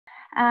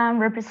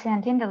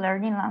Representing the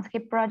Learning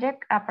Landscape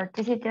Project, a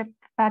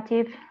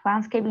participative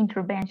landscape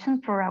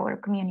intervention for our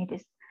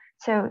communities.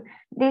 So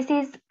this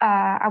is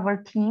our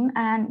team,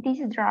 and this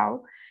draw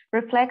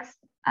reflects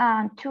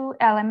two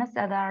elements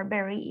that are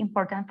very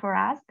important for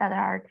us, that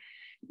are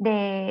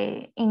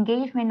the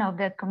engagement of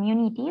the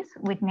communities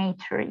with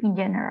nature in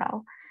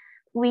general.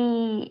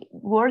 We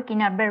work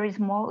in a very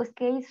small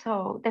scale,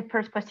 so the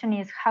first question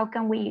is, how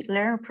can we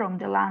learn from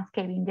the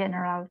landscape in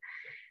general?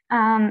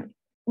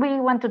 We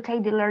want to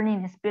take the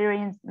learning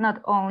experience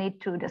not only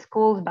to the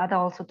schools, but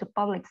also to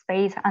public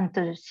space and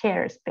to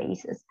shared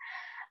spaces.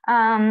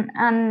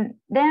 And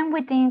then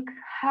we think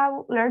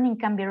how learning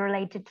can be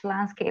related to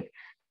landscape.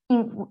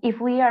 If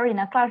we are in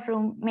a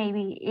classroom,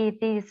 maybe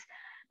it is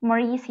more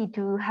easy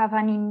to have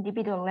an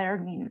individual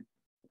learning.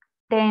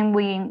 Then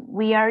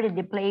we are at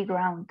the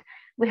playground,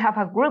 we have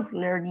a group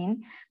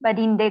learning, but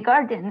in the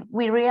garden,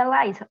 we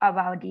realize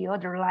about the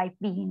other life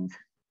beings,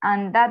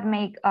 and that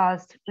make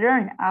us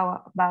learn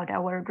about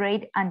our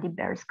great and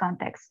diverse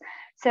context.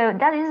 So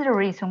that is the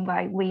reason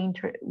why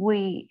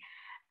we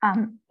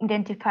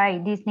identify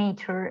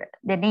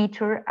the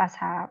nature as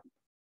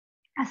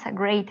a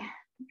great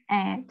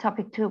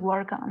topic to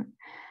work on.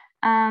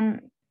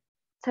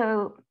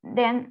 So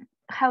then,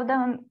 how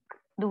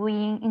do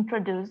we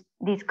introduce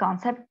this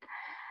concept?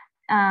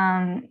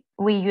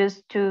 We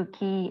use two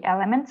key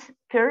elements.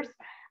 First,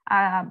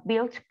 a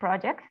build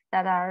project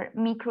that are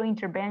micro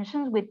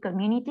interventions with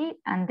community,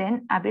 and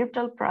then a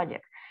virtual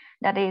project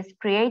that is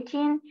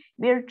creating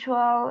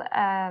virtual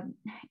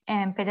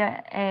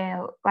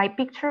like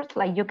pictures,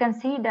 like you can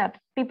see that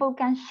people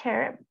can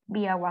share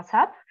via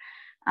WhatsApp.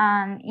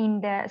 And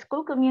in the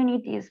school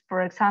communities,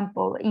 for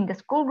example, in the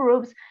school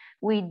groups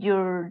with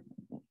your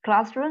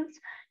classrooms,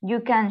 you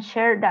can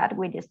share that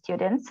with the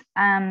students.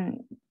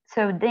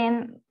 So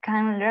then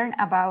can learn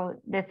about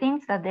the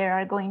things that they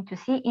are going to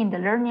see in the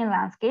learning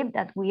landscape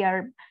that we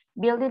are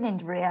building in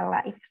real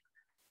life.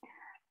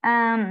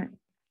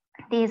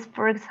 This,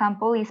 for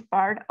example, is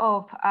part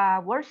of a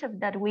workshop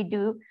that we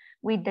do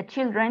with the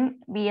children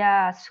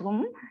via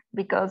Zoom,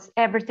 because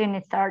everything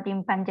is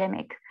starting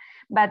pandemic,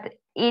 but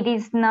it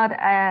is not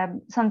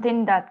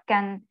something that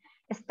can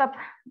stop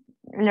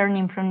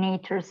learning from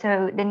nature.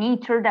 So the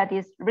nature that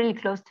is really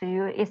close to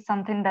you is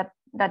something that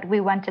we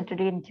wanted to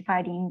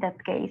identify in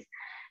that case.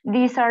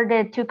 These are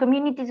the two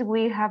communities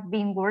we have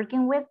been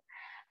working with.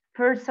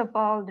 First of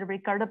all, the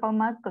Ricardo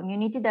Palma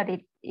community that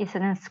it is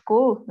in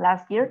school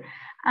last year,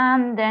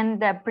 and then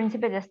the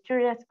Príncipe de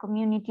Asturias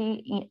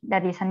community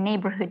that is a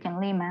neighborhood in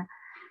Lima.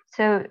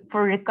 So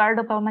for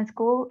Ricardo Palma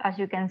School, as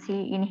you can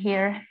see in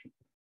here,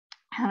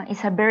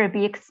 it's a very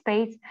big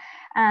space.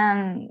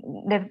 And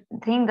the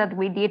thing that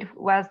we did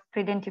was to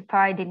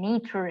identify the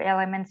nature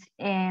elements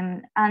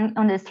and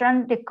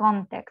understand the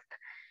context.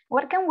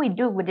 What can we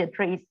do with the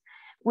trees?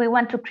 We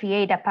want to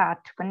create a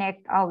path to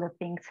connect all the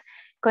things,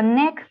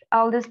 connect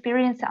all the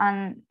experience,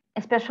 and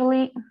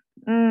especially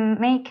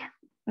make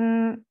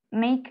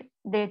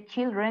the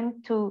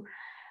children to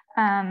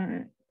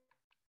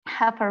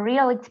have a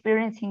real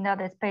experience in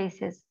other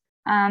spaces.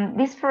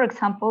 This, for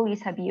example,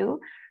 is a view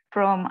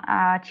from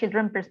a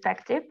children's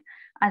perspective,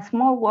 a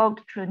small walk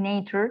through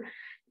nature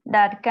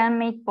that can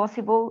make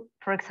possible,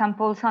 for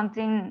example,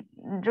 something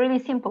really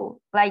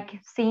simple, like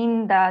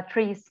seeing the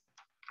trees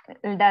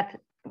that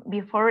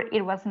before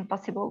it wasn't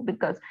possible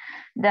because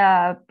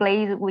the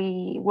place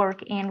we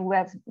work in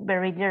was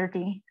very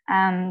dirty.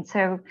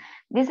 So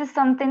this is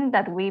something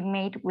that we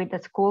made with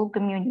the school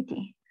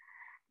community.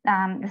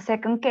 The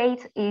second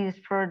case is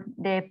for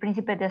the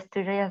Príncipe de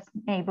Asturias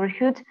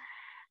neighborhood.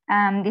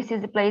 This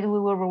is the place we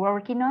were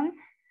working on,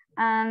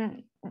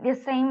 and the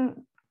same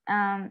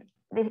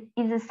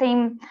the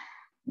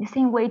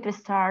same way to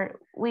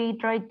start. We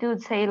try to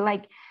say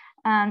like,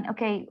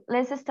 okay,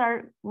 let's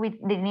start with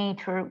the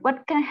nature.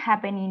 What can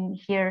happen in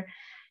here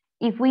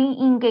if we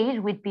engage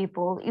with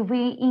people? If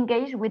we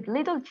engage with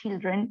little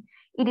children,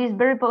 it is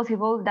very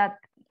possible that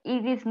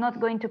it is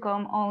not going to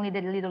come only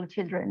the little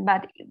children,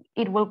 but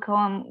it will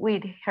come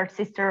with her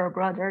sister or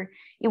brother.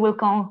 It will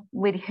come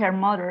with her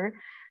mother.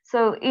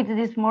 So it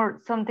is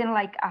more something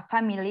like a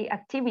family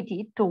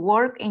activity to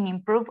work and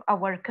improve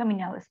our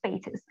communal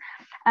spaces.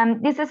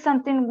 This is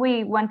something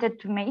we wanted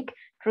to make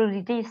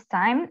through this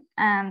time.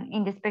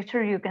 In this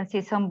picture, you can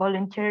see some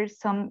volunteers,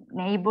 some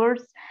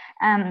neighbors,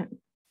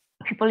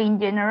 people in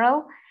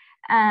general.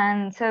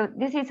 And so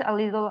this is a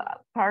little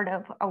part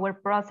of our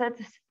process.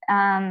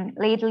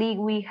 Lately,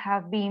 we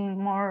have been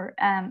more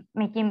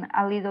making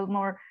a little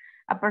more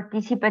a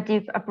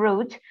participative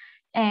approach.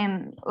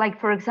 Like,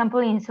 for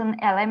example, in some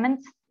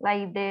elements,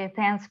 like the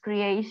fence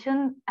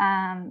creation,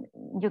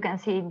 you can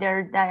see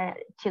there the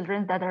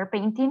children that are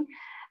painting.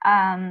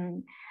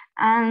 And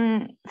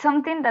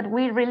something that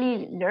we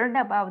really learned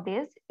about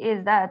this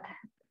is that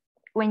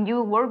when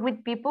you work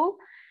with people,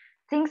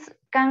 things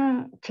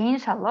can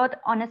change a lot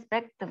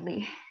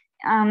unexpectedly.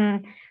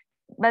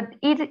 But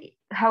it,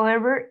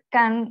 however,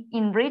 can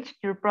enrich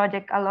your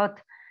project a lot.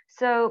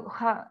 So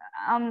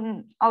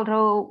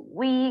although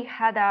we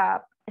had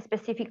a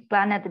specific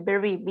plan at the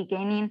very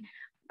beginning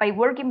by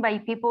working by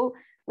people,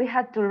 we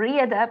had to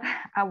readapt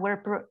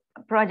our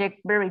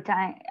project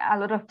a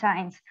lot of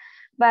times,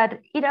 but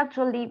it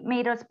actually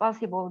made us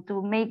possible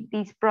to make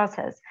this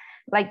process,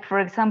 like for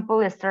example,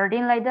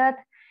 starting like that,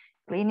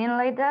 cleaning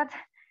like that.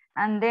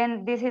 And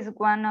then this is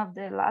one of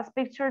the last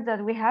pictures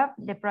that we have.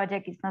 The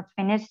project is not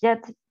finished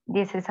yet.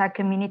 This is a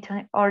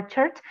community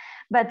orchard,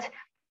 but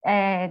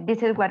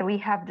this is what we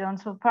have done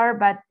so far.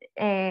 But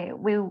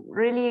we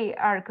really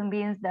are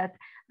convinced that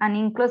an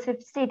inclusive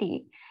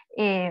city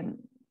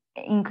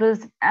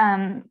includes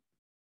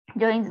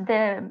joins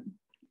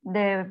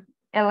the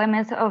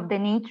elements of the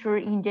nature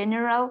in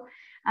general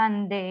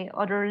and the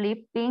other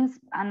living things,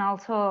 and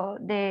also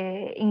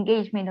the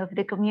engagement of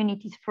the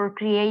communities for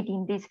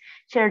creating these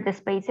shared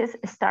spaces,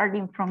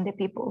 starting from the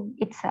people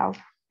itself.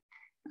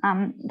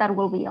 That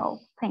will be all.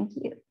 Thank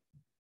you.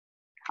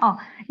 Oh,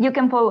 you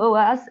can follow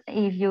us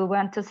if you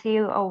want to see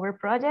our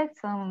projects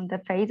on the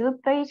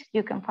Facebook page.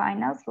 You can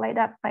find us like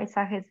that,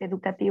 Paisajes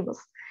educativos.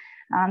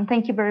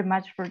 Thank you very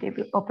much for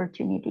the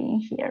opportunity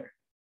here.